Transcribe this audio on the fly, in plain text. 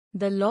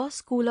The Law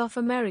School of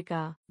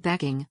America.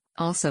 Begging,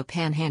 also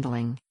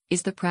panhandling,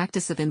 is the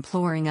practice of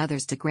imploring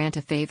others to grant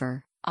a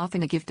favor,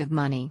 often a gift of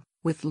money,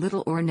 with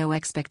little or no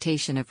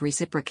expectation of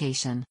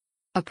reciprocation.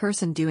 A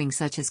person doing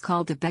such is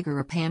called a beggar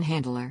or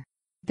panhandler.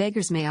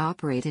 Beggars may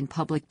operate in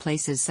public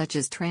places such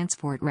as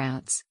transport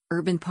routes,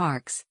 urban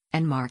parks,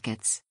 and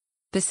markets.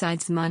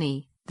 Besides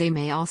money, they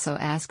may also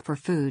ask for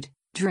food,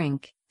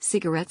 drink,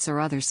 cigarettes or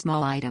other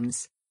small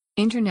items.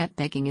 Internet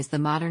begging is the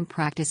modern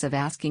practice of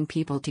asking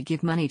people to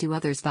give money to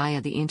others via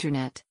the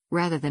internet,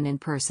 rather than in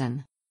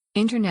person.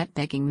 Internet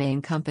begging may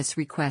encompass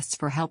requests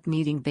for help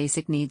meeting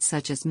basic needs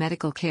such as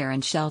medical care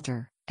and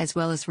shelter, as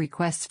well as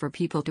requests for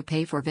people to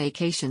pay for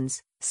vacations,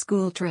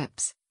 school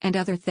trips, and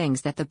other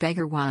things that the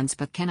beggar wants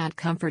but cannot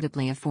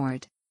comfortably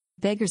afford.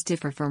 Beggars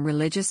differ from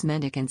religious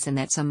mendicants in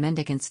that some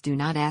mendicants do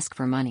not ask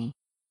for money.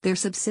 Their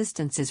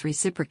subsistence is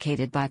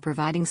reciprocated by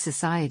providing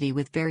society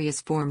with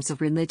various forms of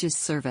religious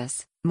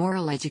service,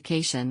 moral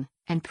education,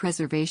 and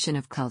preservation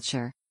of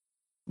culture.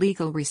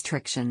 Legal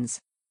restrictions.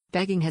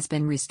 Begging has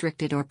been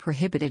restricted or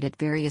prohibited at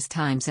various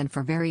times and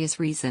for various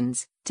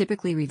reasons,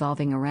 typically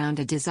revolving around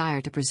a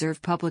desire to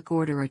preserve public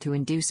order or to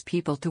induce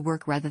people to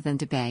work rather than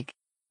to beg.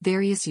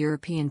 Various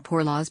European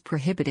poor laws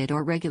prohibited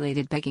or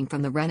regulated begging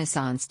from the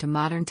Renaissance to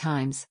modern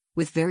times,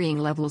 with varying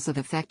levels of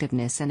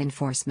effectiveness and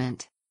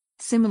enforcement.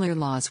 Similar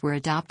laws were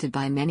adopted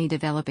by many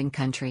developing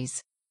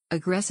countries.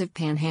 Aggressive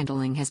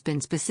panhandling has been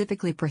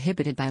specifically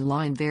prohibited by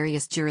law in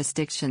various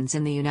jurisdictions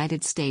in the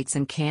United States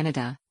and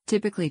Canada,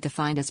 typically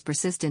defined as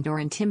persistent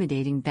or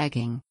intimidating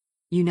begging.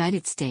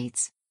 United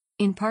States.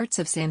 In parts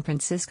of San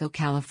Francisco,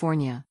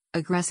 California,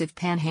 aggressive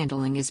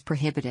panhandling is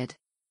prohibited.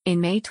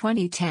 In May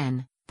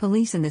 2010,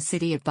 police in the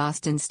city of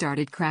Boston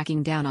started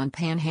cracking down on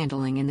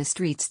panhandling in the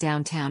streets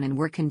downtown and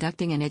were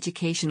conducting an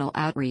educational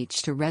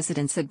outreach to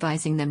residents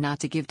advising them not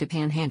to give to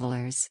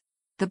panhandlers.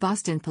 The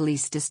Boston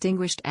police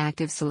distinguished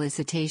active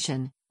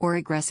solicitation, or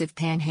aggressive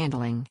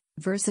panhandling,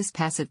 versus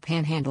passive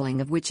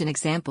panhandling, of which an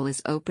example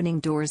is opening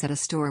doors at a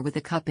store with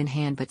a cup in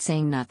hand but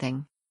saying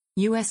nothing.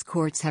 U.S.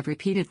 courts have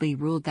repeatedly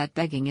ruled that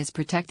begging is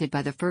protected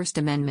by the First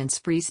Amendment's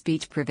free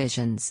speech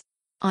provisions.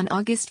 On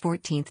August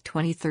 14,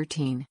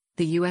 2013,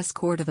 the U.S.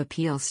 Court of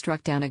Appeals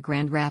struck down a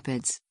Grand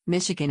Rapids,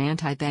 Michigan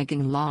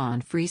anti-begging law on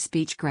free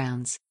speech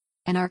grounds.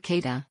 An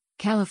Arcata,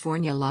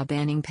 California law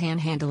banning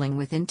panhandling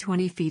within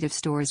 20 feet of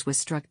stores was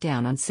struck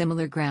down on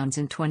similar grounds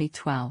in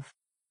 2012.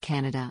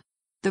 Canada.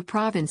 The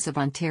province of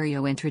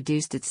Ontario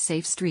introduced its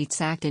Safe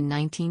Streets Act in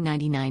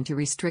 1999 to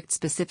restrict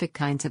specific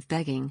kinds of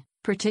begging,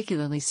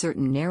 particularly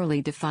certain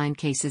narrowly defined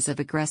cases of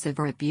aggressive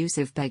or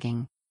abusive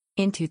begging.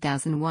 In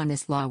 2001,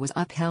 this law was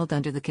upheld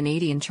under the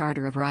Canadian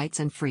Charter of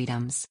Rights and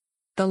Freedoms.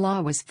 The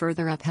law was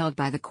further upheld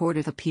by the Court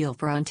of Appeal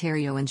for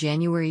Ontario in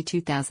January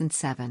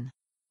 2007.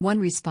 One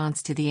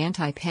response to the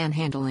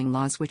anti-panhandling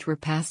laws which were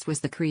passed was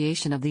the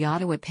creation of the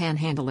Ottawa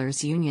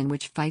Panhandlers Union,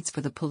 which fights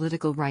for the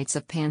political rights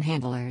of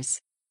panhandlers.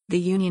 The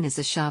union is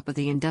a shop of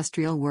the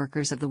industrial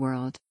workers of the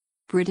world.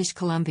 British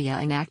Columbia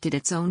enacted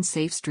its own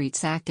Safe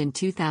Streets Act in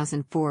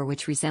 2004,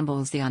 which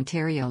resembles the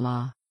Ontario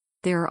law.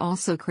 There are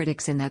also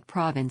critics in that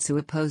province who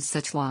oppose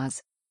such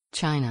laws.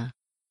 China.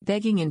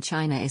 Begging in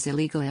China is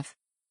illegal if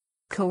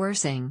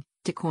coercing,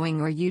 decoying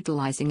or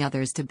utilizing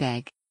others to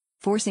beg,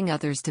 forcing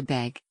others to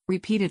beg,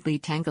 repeatedly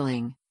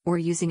tangling, or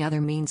using other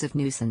means of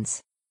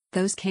nuisance.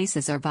 Those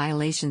cases are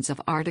violations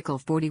of Article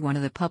 41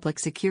 of the Public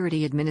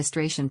Security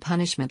Administration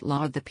Punishment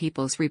Law of the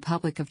People's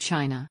Republic of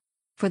China.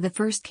 For the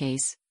first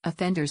case,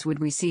 offenders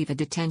would receive a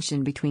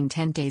detention between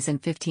 10 days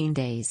and 15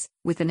 days,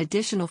 with an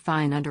additional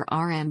fine under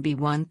RMB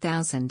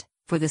 1000.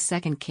 For the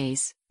second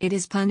case, it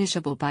is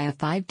punishable by a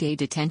 5-day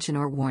detention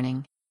or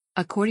warning.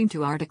 According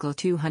to Article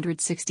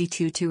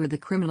 262(2) of the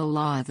Criminal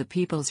Law of the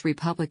People's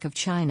Republic of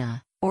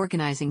China,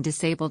 organizing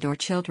disabled or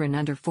children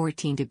under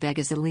 14 to beg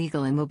is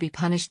illegal and will be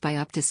punished by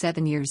up to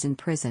 7 years in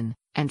prison,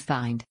 and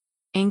fined.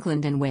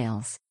 England and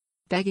Wales.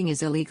 Begging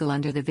is illegal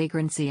under the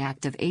Vagrancy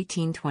Act of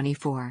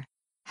 1824.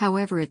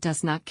 However, it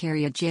does not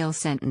carry a jail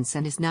sentence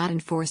and is not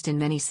enforced in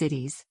many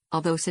cities,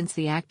 although since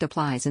the Act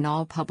applies in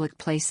all public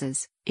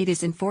places, it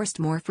is enforced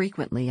more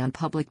frequently on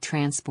public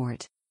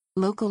transport.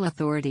 Local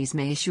authorities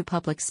may issue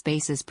public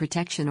spaces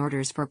protection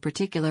orders for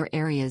particular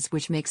areas,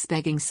 which makes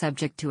begging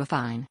subject to a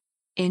fine.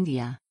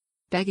 India.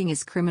 Begging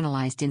is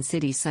criminalized in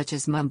cities such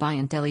as Mumbai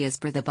and Delhi as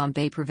per the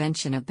Bombay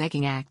Prevention of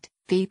Begging Act,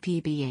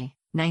 VPBA,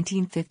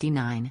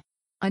 1959.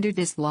 Under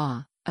this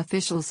law,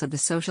 officials of the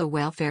Social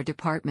Welfare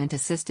Department,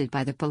 assisted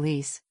by the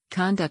police,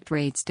 conduct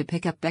raids to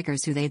pick up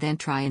beggars who they then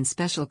try in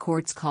special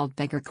courts called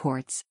beggar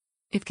courts.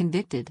 If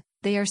convicted,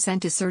 they are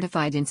sent to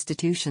certified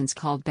institutions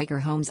called beggar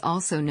homes,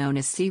 also known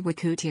as Sewa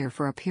Kutir,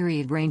 for a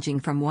period ranging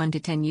from 1 to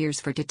 10 years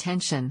for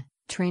detention,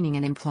 training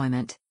and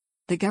employment.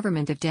 The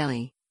government of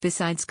Delhi,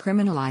 besides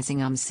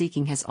criminalizing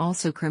alms-seeking, has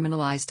also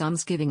criminalized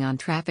almsgiving on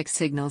traffic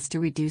signals to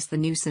reduce the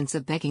nuisance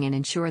of begging and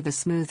ensure the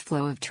smooth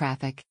flow of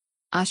traffic.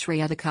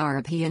 Ashray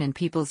Adhikar Abhiyan and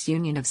People's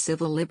Union of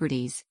Civil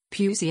Liberties,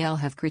 PUCL,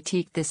 have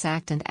critiqued this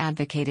act and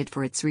advocated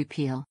for its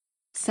repeal.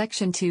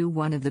 Section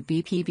 2(1) of the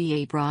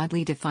BPVA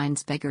broadly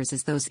defines beggars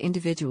as those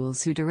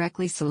individuals who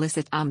directly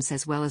solicit alms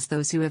as well as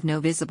those who have no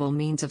visible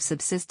means of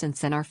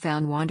subsistence and are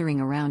found wandering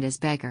around as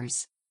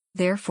beggars.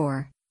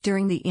 Therefore,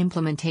 during the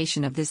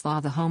implementation of this law,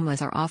 the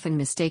homeless are often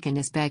mistaken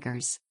as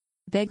beggars.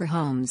 Beggar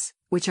homes,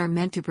 which are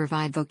meant to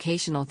provide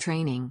vocational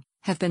training,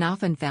 have been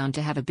often found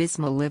to have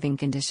abysmal living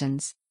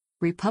conditions.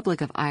 Republic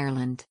of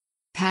Ireland.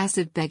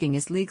 Passive begging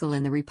is legal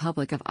in the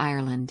Republic of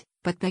Ireland,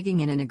 but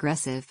begging in an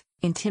aggressive,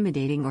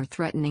 intimidating or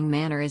threatening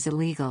manner is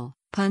illegal,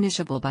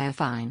 punishable by a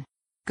fine.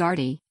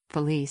 Gardaí,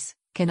 police,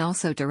 can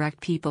also direct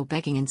people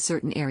begging in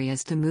certain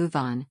areas to move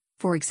on,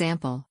 for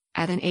example,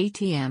 at an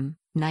ATM,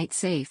 night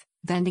safe,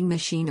 vending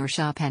machine or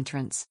shop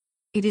entrance.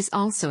 It is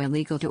also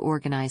illegal to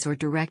organize or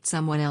direct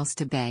someone else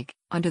to beg,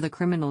 under the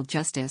Criminal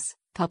Justice,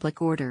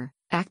 Public Order,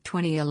 Act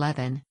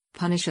 2011,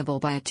 punishable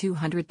by a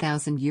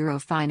 €200,000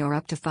 fine or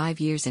up to 5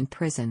 years in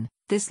prison.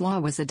 This law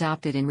was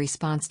adopted in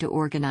response to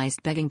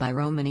organized begging by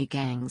Romani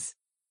gangs.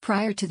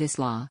 Prior to this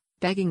law,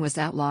 begging was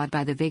outlawed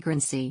by the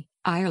Vagrancy,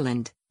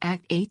 Ireland,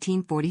 Act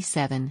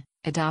 1847,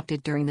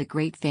 adopted during the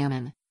Great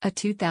Famine. A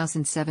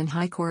 2007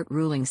 High Court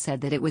ruling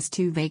said that it was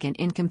too vague and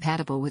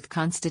incompatible with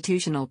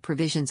constitutional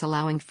provisions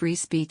allowing free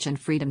speech and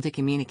freedom to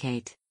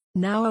communicate.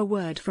 Now a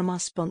word from our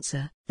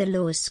sponsor, the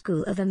Law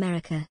School of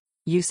America.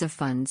 Use of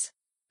funds.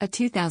 A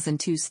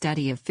 2002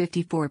 study of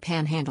 54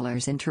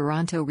 panhandlers in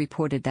Toronto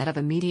reported that of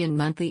a median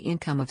monthly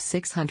income of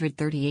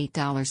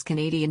 $638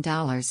 Canadian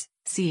dollars,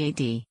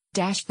 CAD,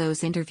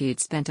 those interviewed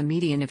spent a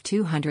median of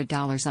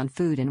 $200 on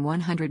food and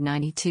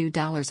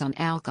 $192 on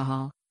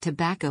alcohol,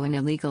 tobacco and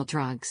illegal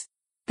drugs.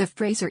 The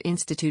Fraser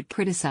Institute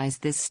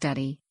criticized this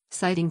study,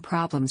 citing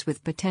problems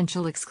with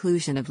potential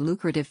exclusion of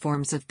lucrative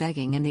forms of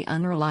begging and the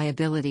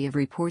unreliability of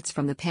reports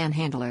from the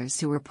panhandlers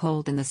who were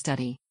polled in the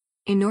study.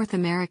 In North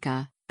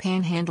America,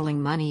 panhandling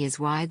money is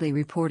widely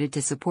reported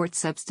to support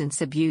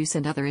substance abuse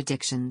and other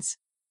addictions.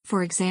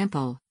 For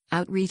example,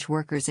 outreach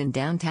workers in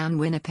downtown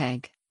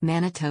Winnipeg,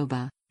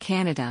 Manitoba,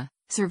 Canada,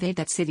 surveyed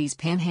that city's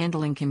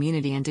panhandling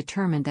community and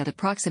determined that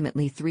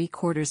approximately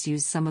 3/4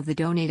 use some of the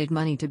donated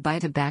money to buy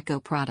tobacco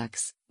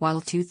products, while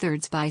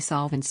 2/3 buy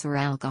solvents or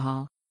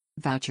alcohol.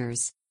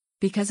 Vouchers.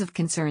 Because of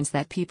concerns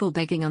that people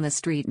begging on the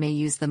street may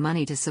use the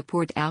money to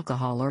support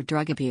alcohol or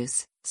drug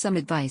abuse, some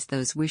advise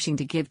those wishing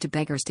to give to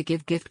beggars to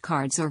give gift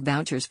cards or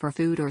vouchers for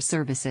food or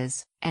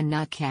services, and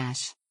not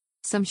cash.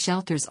 Some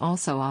shelters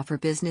also offer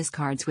business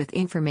cards with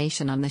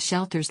information on the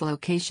shelter's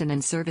location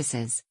and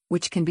services,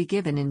 which can be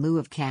given in lieu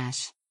of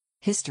cash.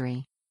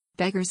 History.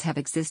 Beggars have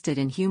existed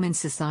in human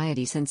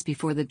society since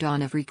before the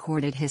dawn of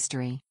recorded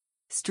history.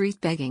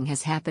 Street begging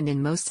has happened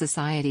in most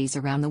societies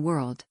around the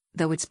world,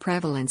 though its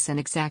prevalence and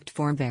exact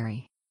form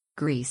vary.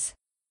 Greece.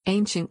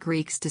 Ancient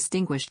Greeks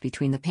distinguished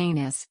between the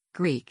painas,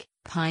 Greek,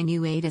 pi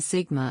nu eta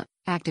sigma,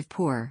 active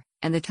poor,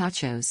 and the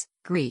tachos,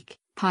 Greek,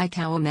 pi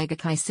tau omega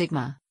chi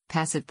sigma,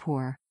 passive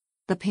poor.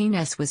 The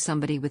painas was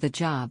somebody with a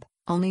job,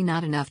 only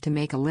not enough to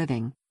make a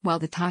living, while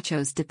the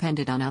tachos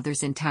depended on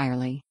others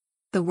entirely.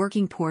 The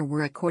working poor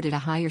were accorded a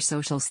higher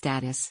social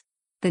status.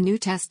 The New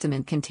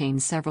Testament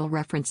contains several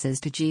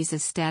references to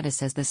Jesus'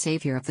 status as the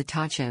savior of the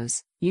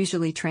tachos,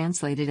 usually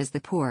translated as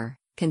the poor,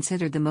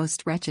 considered the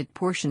most wretched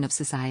portion of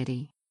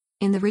society.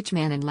 In the rich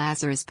man and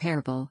Lazarus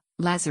parable,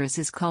 Lazarus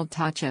is called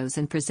tachos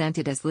and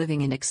presented as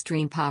living in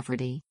extreme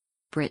poverty.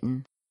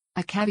 Britain.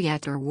 A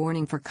caveat or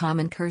warning for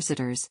common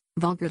curseters,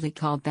 vulgarly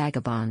called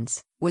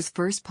vagabonds, was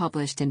first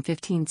published in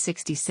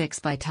 1566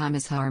 by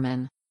Thomas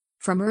Harman.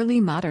 From early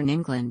modern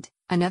England,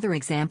 another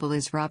example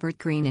is Robert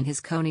Greene in his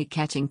coney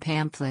catching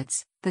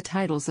pamphlets, the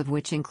titles of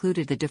which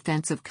included The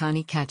Defense of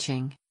Coney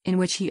Catching, in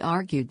which he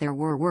argued there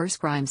were worse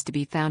crimes to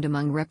be found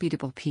among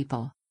reputable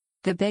people.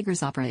 The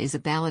Beggar's Opera is a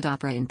ballad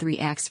opera in 3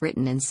 acts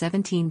written in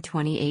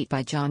 1728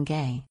 by John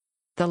Gay.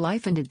 The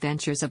Life and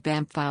Adventures of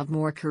Bampfylde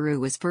Moore Carew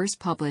was first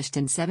published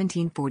in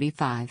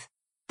 1745.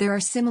 There are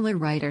similar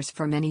writers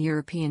for many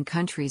European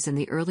countries in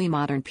the early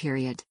modern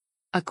period.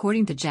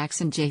 According to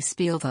Jackson J.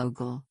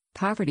 Spielvogel,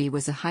 poverty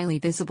was a highly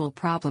visible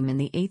problem in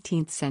the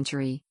 18th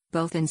century,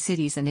 both in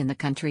cities and in the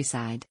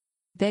countryside.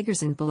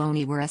 Beggars in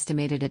Bologna were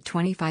estimated at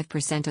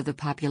 25% of the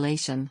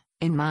population.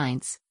 In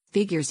Mainz,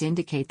 figures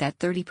indicate that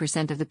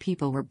 30% of the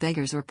people were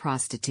beggars or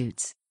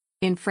prostitutes.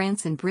 In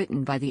France and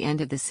Britain by the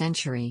end of the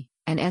century,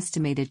 an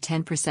estimated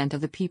 10%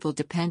 of the people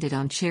depended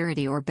on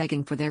charity or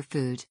begging for their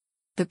food.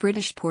 The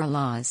British Poor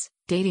Laws,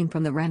 dating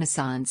from the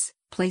Renaissance,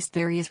 placed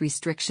various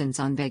restrictions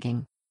on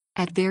begging.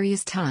 At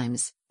various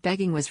times,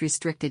 begging was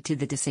restricted to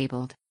the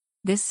disabled.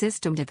 This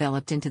system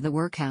developed into the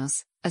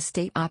workhouse, a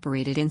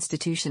state-operated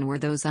institution where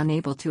those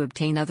unable to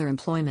obtain other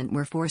employment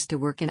were forced to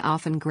work in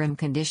often grim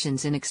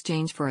conditions in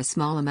exchange for a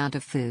small amount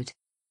of food.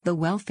 The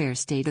welfare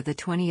state of the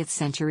 20th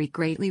century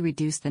greatly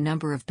reduced the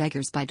number of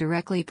beggars by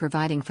directly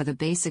providing for the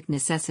basic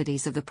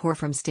necessities of the poor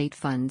from state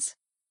funds.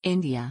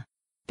 India.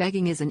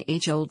 Begging is an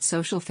age-old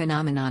social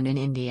phenomenon in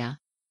India.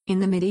 In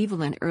the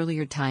medieval and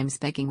earlier times,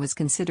 begging was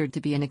considered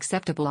to be an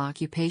acceptable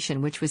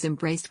occupation which was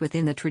embraced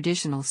within the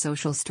traditional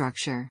social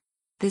structure.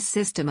 This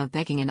system of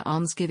begging and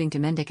almsgiving to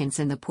mendicants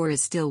and the poor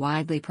is still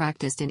widely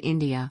practiced in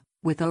India,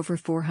 with over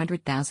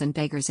 400,000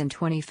 beggars in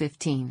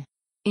 2015.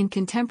 In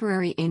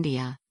contemporary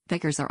India,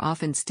 beggars are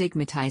often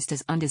stigmatized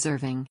as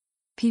undeserving.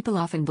 People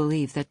often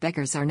believe that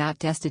beggars are not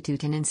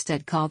destitute and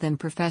instead call them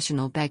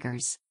professional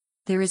beggars.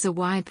 There is a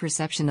wide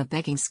perception of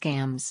begging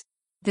scams.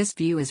 This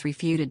view is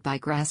refuted by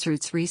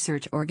grassroots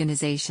research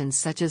organizations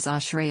such as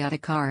Ashray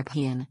Adhikar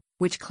Abhiyan,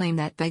 which claim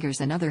that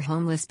beggars and other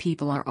homeless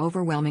people are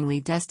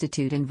overwhelmingly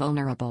destitute and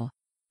vulnerable.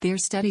 Their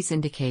studies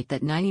indicate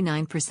that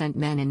 99%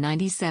 men and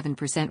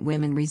 97%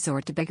 women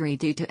resort to beggary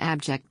due to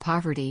abject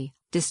poverty,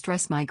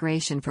 distress,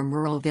 migration from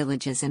rural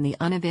villages, and the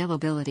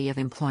unavailability of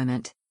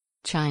employment.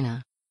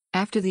 China.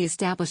 After the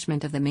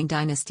establishment of the Ming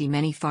Dynasty,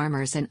 many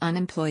farmers and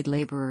unemployed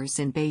laborers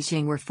in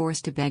Beijing were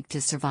forced to beg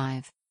to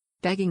survive.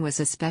 Begging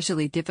was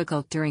especially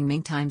difficult during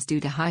Ming times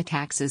due to high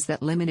taxes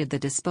that limited the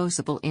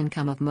disposable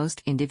income of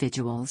most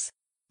individuals.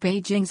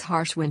 Beijing's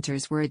harsh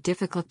winters were a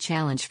difficult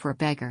challenge for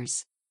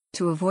beggars.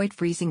 To avoid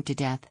freezing to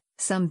death,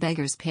 some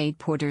beggars paid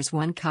porters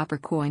 1 copper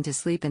coin to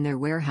sleep in their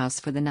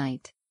warehouse for the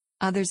night.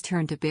 Others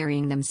turned to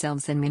burying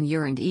themselves in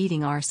manure and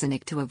eating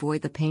arsenic to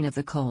avoid the pain of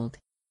the cold.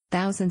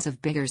 Thousands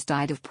of beggars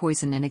died of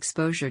poison and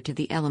exposure to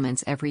the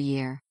elements every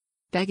year.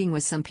 Begging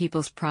was some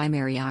people's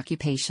primary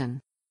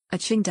occupation. A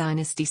Qing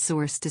dynasty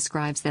source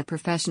describes that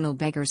professional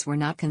beggars were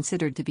not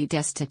considered to be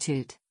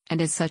destitute,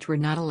 and as such were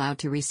not allowed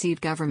to receive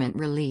government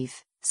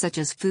relief, such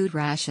as food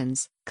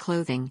rations,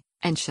 clothing,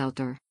 and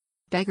shelter.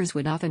 Beggars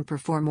would often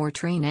perform or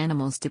train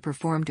animals to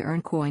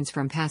earn coins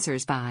from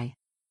passers-by.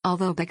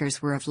 Although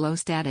beggars were of low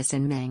status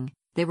in Ming,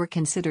 they were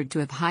considered to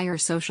have higher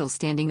social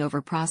standing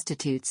over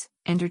prostitutes,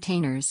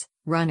 entertainers,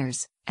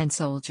 runners, and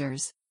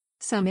soldiers.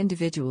 Some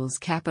individuals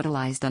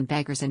capitalized on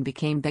beggars and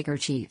became beggar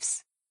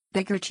chiefs.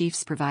 Beggar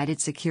chiefs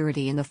provided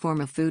security in the form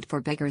of food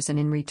for beggars and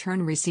in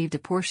return received a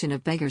portion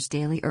of beggars'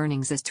 daily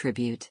earnings as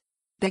tribute.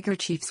 Beggar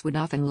chiefs would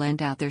often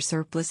lend out their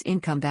surplus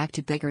income back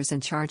to beggars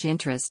and charge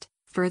interest,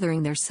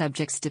 furthering their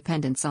subjects'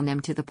 dependence on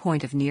them to the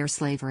point of near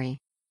slavery.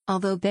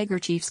 Although beggar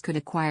chiefs could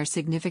acquire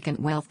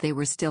significant wealth, they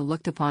were still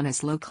looked upon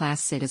as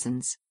low-class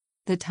citizens.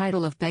 The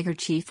title of beggar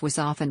chief was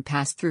often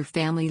passed through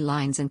family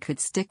lines and could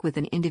stick with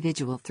an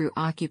individual through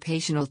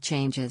occupational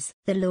changes.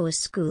 The Law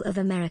School of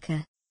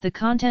America. The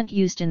content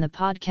used in the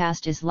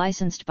podcast is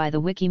licensed by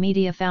the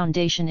Wikimedia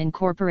Foundation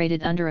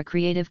Incorporated under a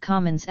Creative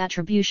Commons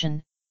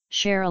Attribution,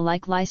 Share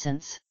Alike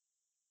license.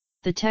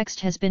 The text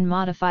has been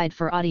modified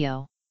for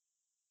audio.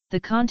 The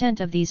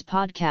content of these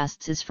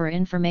podcasts is for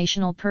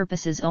informational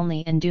purposes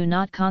only and do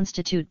not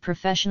constitute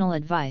professional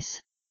advice.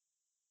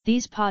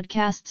 These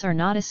podcasts are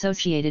not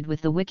associated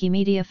with the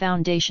Wikimedia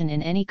Foundation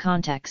in any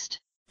context.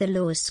 The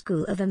Law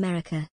School of America.